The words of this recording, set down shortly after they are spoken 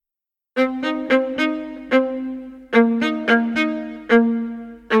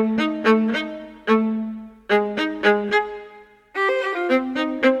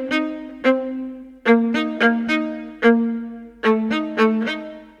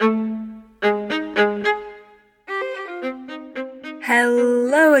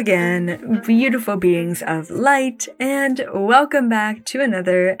Hello again, beautiful beings of light, and welcome back to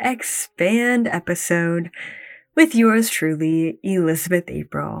another Expand episode with yours truly, Elizabeth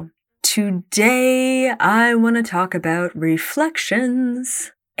April. Today, I want to talk about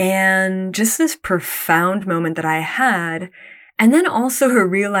reflections and just this profound moment that I had, and then also a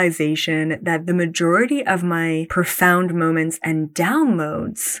realization that the majority of my profound moments and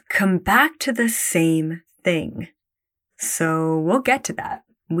downloads come back to the same thing. So we'll get to that.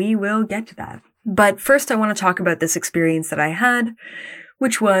 We will get to that. But first I want to talk about this experience that I had,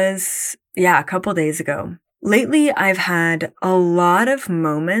 which was, a couple days ago. Lately, I've had a lot of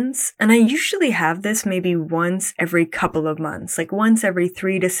moments, and I usually have this maybe once every couple of months, like once every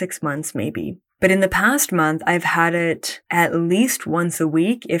 3 to 6 months maybe. But in the past month, I've had it at least once a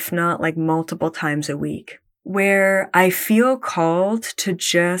week, if not like multiple times a week, where I feel called to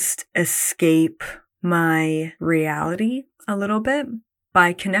just escape my reality a little bit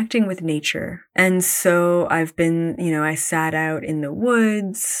by connecting with nature. And so I've been, I sat out in the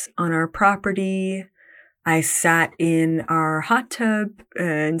woods on our property. I sat in our hot tub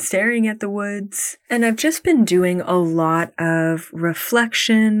and staring at the woods. And I've just been doing a lot of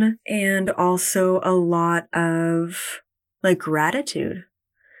reflection and also a lot of gratitude.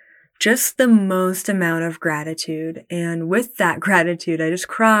 Just the most amount of gratitude. And with that gratitude, I just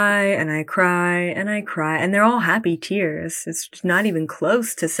cry and I cry and I cry. And they're all happy tears. It's not even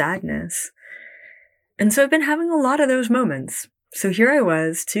close to sadness. And so I've been having a lot of those moments. So here I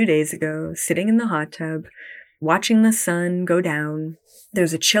was 2 days ago, sitting in the hot tub, watching the sun go down.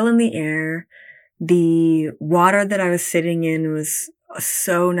 There's a chill in the air. The water that I was sitting in was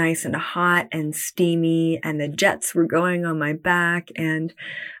so nice and hot and steamy, and the jets were going on my back, and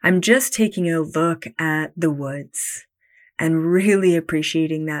I'm just taking a look at the woods and really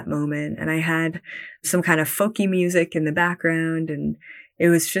appreciating that moment. And I had some kind of folky music in the background, and it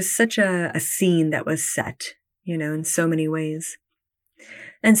was just such a scene that was set, in so many ways.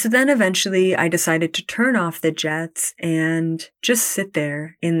 And so then eventually I decided to turn off the jets and just sit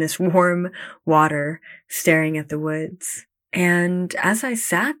there in this warm water staring at the woods. And as I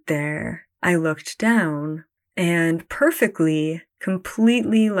sat there, I looked down and perfectly,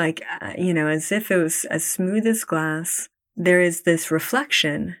 completely as if it was as smooth as glass, there is this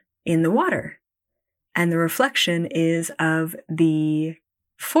reflection in the water. And the reflection is of the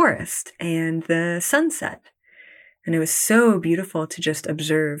forest and the sunset. And it was so beautiful to just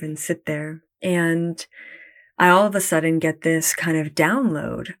observe and sit there. And I all of a sudden get this kind of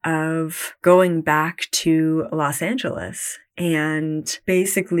download of going back to Los Angeles and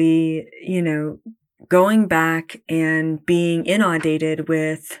basically, going back and being inundated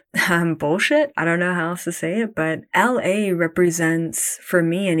with bullshit. I don't know how else to say it, but LA represents, for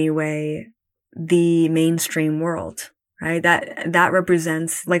me anyway, the mainstream world, right? That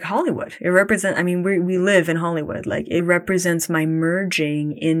represents like Hollywood. It represents, we live in Hollywood. It represents my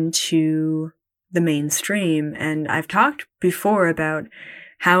merging into the mainstream. And I've talked before about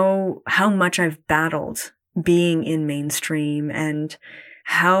how much I've battled being in mainstream and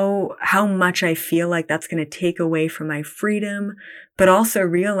how much I feel like that's going to take away from my freedom, but also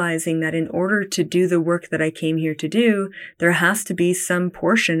realizing that in order to do the work that I came here to do, there has to be some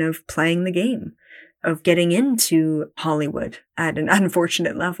portion of playing the game, of getting into Hollywood at an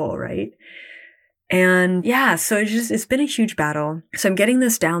unfortunate level, right? And so it's been a huge battle. So I'm getting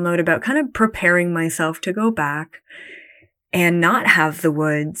this download about kind of preparing myself to go back and not have the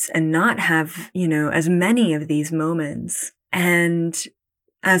woods and not have, as many of these moments. And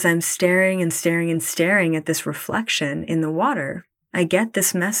as I'm staring and staring and staring at this reflection in the water, I get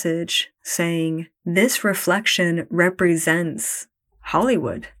this message saying, this reflection represents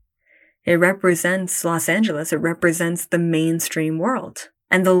Hollywood. It represents Los Angeles. It represents the mainstream world.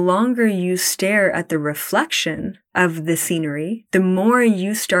 And the longer you stare at the reflection of the scenery, the more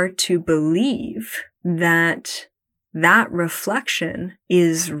you start to believe that that reflection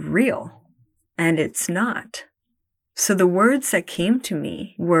is real. And it's not. So the words that came to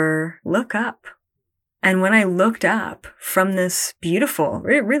me were, look up. And when I looked up from this beautiful,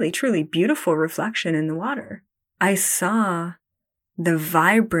 really, truly beautiful reflection in the water, I saw the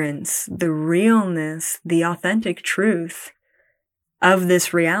vibrance, the realness, the authentic truth of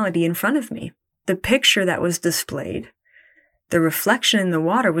this reality in front of me. The picture that was displayed, the reflection in the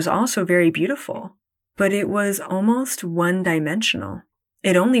water was also very beautiful, but it was almost one-dimensional.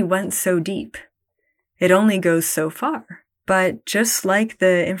 It only went so deep. It only goes so far. But just like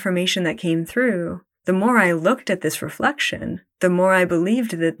the information that came through, the more I looked at this reflection, the more I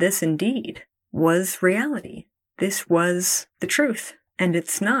believed that this indeed was reality. This was the truth, and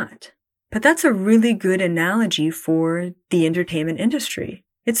it's not. But that's a really good analogy for the entertainment industry.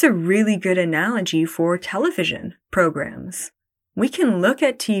 It's a really good analogy for television programs. We can look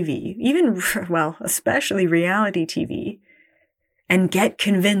at TV, especially reality TV, and get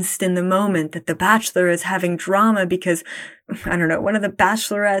convinced in the moment that The Bachelor is having drama because, one of the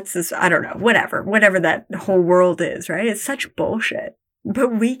bachelorettes is, whatever that whole world is, right? It's such bullshit.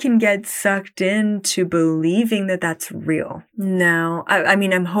 But we can get sucked into believing that that's real. Now,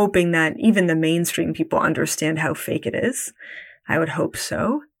 I'm hoping that even the mainstream people understand how fake it is. I would hope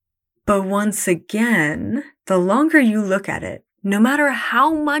so. But once again, the longer you look at it, no matter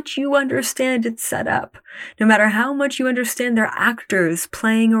how much you understand its setup, no matter how much you understand their actors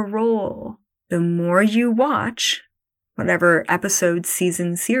playing a role, the more you watch, whatever episode,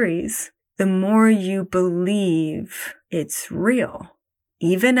 season, series, the more you believe it's real,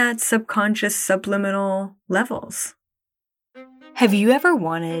 even at subconscious, subliminal levels. Have you ever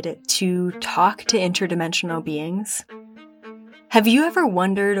wanted to talk to interdimensional beings? Have you ever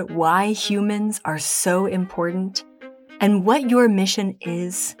wondered why humans are so important and what your mission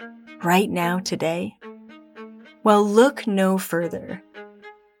is right now today? Well, look no further.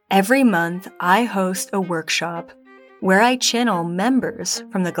 Every month, I host a workshop where I channel members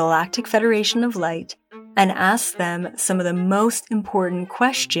from the Galactic Federation of Light and ask them some of the most important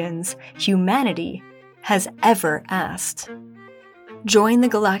questions humanity has ever asked. Join the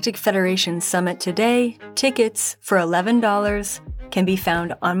Galactic Federation Summit today. Tickets for $11 can be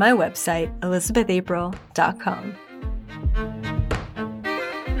found on my website, ElizabethApril.com.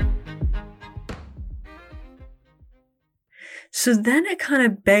 So then it kind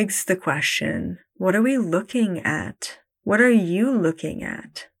of begs the question, what are we looking at? What are you looking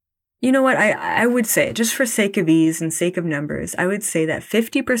at? You know what? I would say, just for sake of ease and sake of numbers, I would say that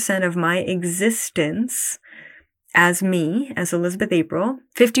 50% of my existence as me, as Elizabeth April,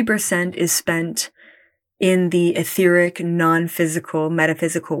 50% is spent in the etheric, non-physical,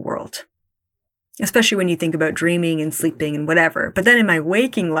 metaphysical world. Especially when you think about dreaming and sleeping and whatever. But then in my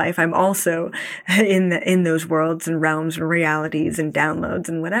waking life, I'm also in those worlds and realms and realities and downloads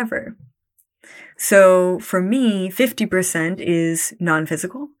and whatever. So for me, 50% is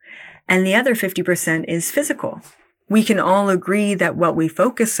non-physical and the other 50% is physical. We can all agree that what we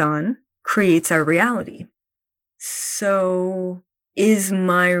focus on creates our reality. So is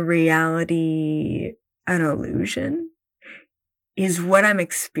my reality an illusion? Is what I'm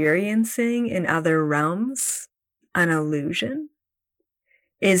experiencing in other realms an illusion?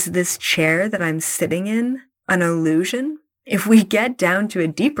 Is this chair that I'm sitting in an illusion? If we get down to a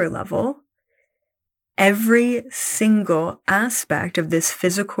deeper level, every single aspect of this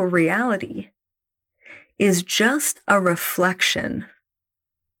physical reality is just a reflection.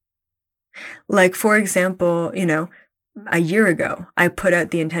 Like, for example, a year ago, I put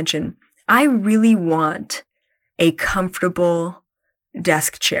out the intention, I really want a comfortable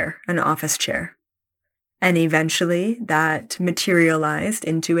desk chair, an office chair. And eventually that materialized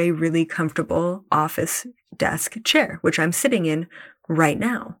into a really comfortable office desk chair, which I'm sitting in right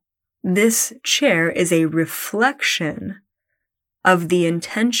now. This chair is a reflection of the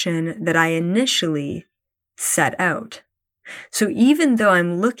intention that I initially set out. So even though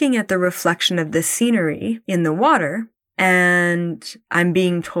I'm looking at the reflection of the scenery in the water and I'm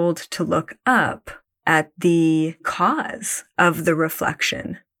being told to look up at the cause of the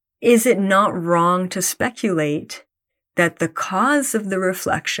reflection, is it not wrong to speculate that the cause of the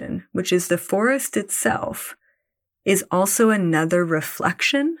reflection, which is the forest itself, is also another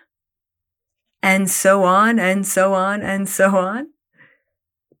reflection? And so on, and so on, and so on.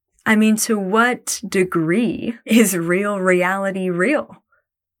 I mean, to what degree is real reality real?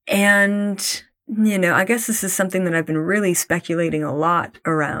 And, I guess this is something that I've been really speculating a lot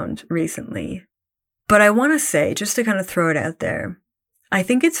around recently. But I want to say, just to kind of throw it out there, I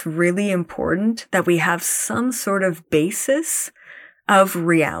think it's really important that we have some sort of basis of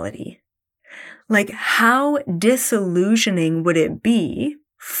reality. Like, how disillusioning would it be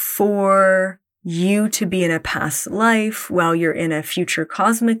for you to be in a past life while you're in a future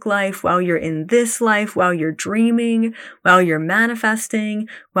cosmic life, while you're in this life, while you're dreaming, while you're manifesting,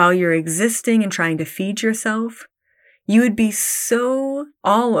 while you're existing and trying to feed yourself? You would be so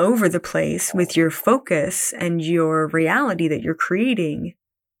all over the place with your focus and your reality that you're creating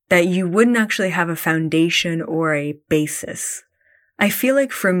that you wouldn't actually have a foundation or a basis. I feel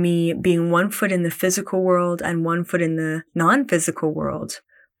like for me, being 1 foot in the physical world and 1 foot in the non-physical world,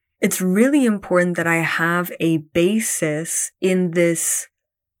 it's really important that I have a basis in this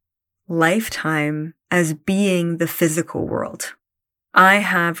lifetime as being the physical world. I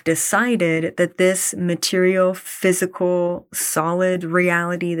have decided that this material, physical, solid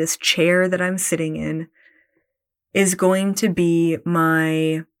reality, this chair that I'm sitting in, is going to be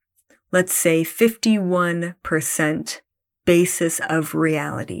my, let's say, 51% basis of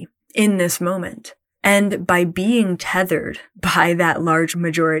reality in this moment. And by being tethered by that large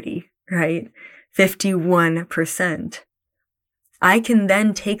majority, right, 51%, I can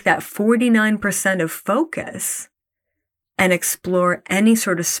then take that 49% of focus and explore any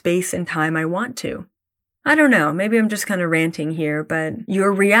sort of space and time I want to. I don't know, maybe I'm just kind of ranting here, but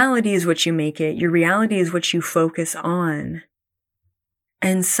your reality is what you make it. Your reality is what you focus on.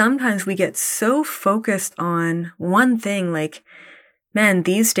 And sometimes we get so focused on one thing, like, man,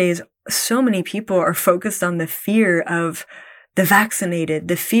 these days, so many people are focused on the fear of the vaccinated,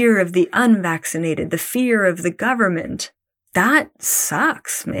 the fear of the unvaccinated, the fear of the government. That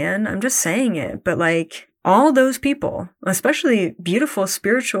sucks, man. I'm just saying it. But like, all those people, especially beautiful,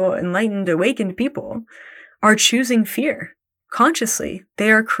 spiritual, enlightened, awakened people, are choosing fear consciously.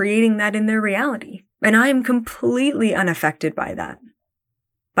 They are creating that in their reality. And I am completely unaffected by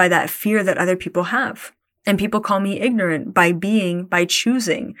that fear that other people have. And people call me ignorant by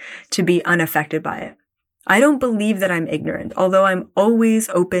choosing to be unaffected by it. I don't believe that I'm ignorant, although I'm always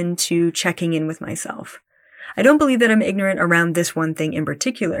open to checking in with myself. I don't believe that I'm ignorant around this one thing in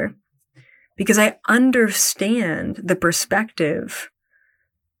particular, because I understand the perspective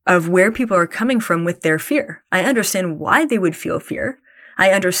of where people are coming from with their fear. I understand why they would feel fear.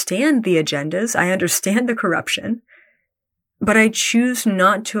 I understand the agendas. I understand the corruption. But I choose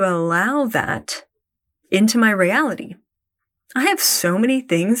not to allow that into my reality. I have so many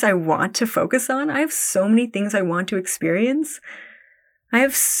things I want to focus on. I have so many things I want to experience. I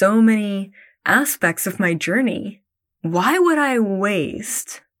have so many aspects of my journey. Why would I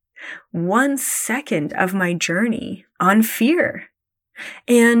waste 1 second of my journey on fear?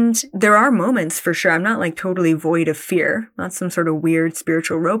 And there are moments for sure. I'm not like totally void of fear, not some sort of weird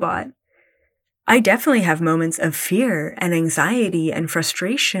spiritual robot. I definitely have moments of fear and anxiety and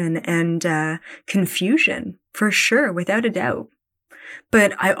frustration and confusion, for sure, without a doubt.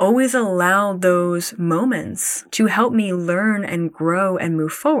 But I always allow those moments to help me learn and grow and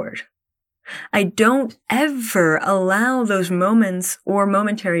move forward. I don't ever allow those moments or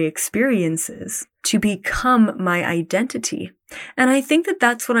momentary experiences to become my identity. And I think that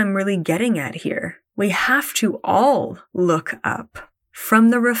that's what I'm really getting at here. We have to all look up from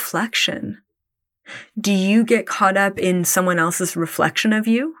the reflection. Do you get caught up in someone else's reflection of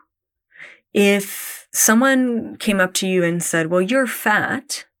you? If someone came up to you and said, well, you're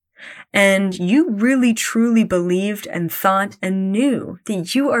fat, and you really truly believed and thought and knew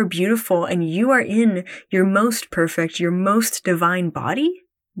that you are beautiful and you are in your most perfect, your most divine body,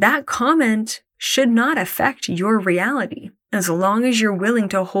 that comment should not affect your reality as long as you're willing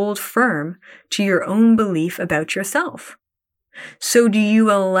to hold firm to your own belief about yourself. So do you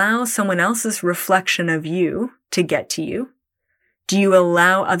allow someone else's reflection of you to get to you? Do you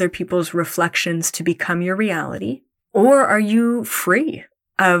allow other people's reflections to become your reality? Or are you free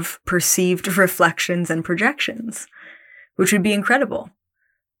of perceived reflections and projections, which would be incredible?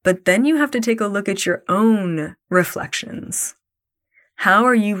 But then you have to take a look at your own reflections. How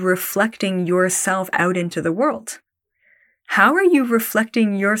are you reflecting yourself out into the world? How are you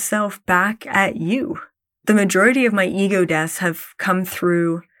reflecting yourself back at you? The majority of my ego deaths have come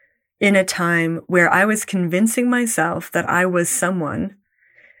through in a time where I was convincing myself that I was someone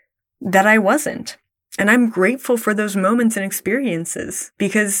that I wasn't. And I'm grateful for those moments and experiences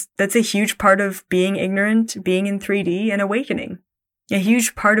because that's a huge part of being ignorant, being in 3D, and awakening. A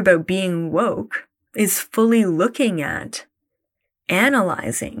huge part about being woke is fully looking at,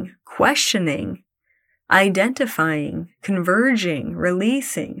 analyzing, questioning, identifying, converging,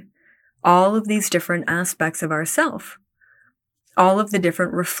 releasing all of these different aspects of ourself, all of the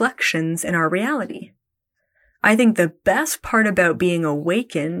different reflections in our reality. I think the best part about being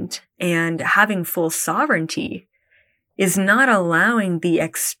awakened and having full sovereignty is not allowing the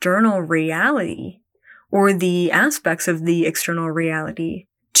external reality or the aspects of the external reality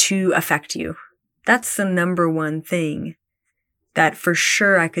to affect you. That's the number one thing that for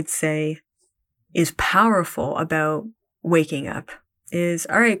sure I could say is powerful about waking up. Is,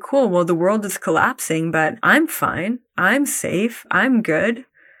 all right, cool. Well, the world is collapsing, but I'm fine. I'm safe. I'm good.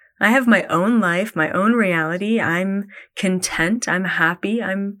 I have my own life, my own reality. I'm content. I'm happy.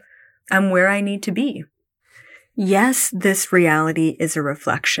 I'm where I need to be. Yes, this reality is a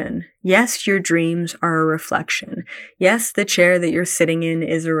reflection. Yes, your dreams are a reflection. Yes, the chair that you're sitting in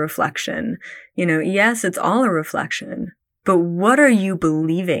is a reflection. Yes, it's all a reflection. But what are you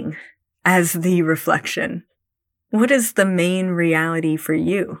believing as the reflection? What is the main reality for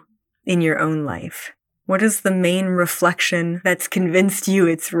you in your own life? What is the main reflection that's convinced you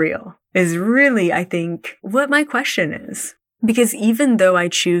it's real? Is really, I think, what my question is. Because even though I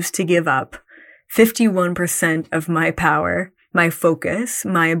choose to give up 51% of my power, my focus,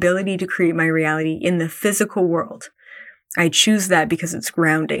 my ability to create my reality in the physical world, I choose that because it's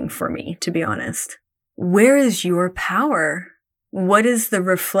grounding for me, to be honest. Where is your power? What is the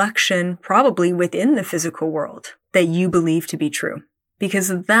reflection, probably within the physical world, that you believe to be true? Because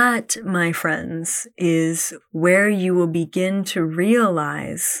that, my friends, is where you will begin to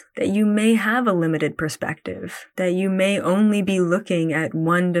realize that you may have a limited perspective, that you may only be looking at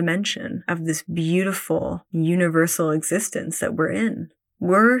one dimension of this beautiful universal existence that we're in.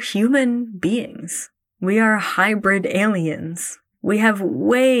 We're human beings. We are hybrid aliens. We have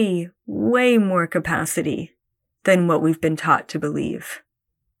way, way more capacity than what we've been taught to believe.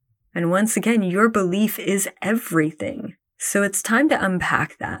 And once again, your belief is everything. So it's time to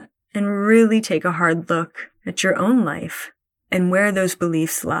unpack that and really take a hard look at your own life and where those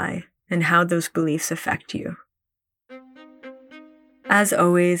beliefs lie and how those beliefs affect you. As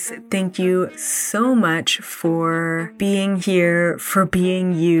always, thank you so much for being here, for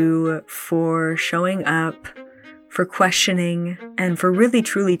being you, for showing up, for questioning, and for really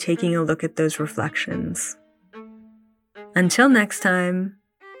truly taking a look at those reflections. Until next time,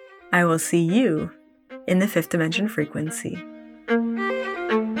 I will see you in the fifth dimension frequency.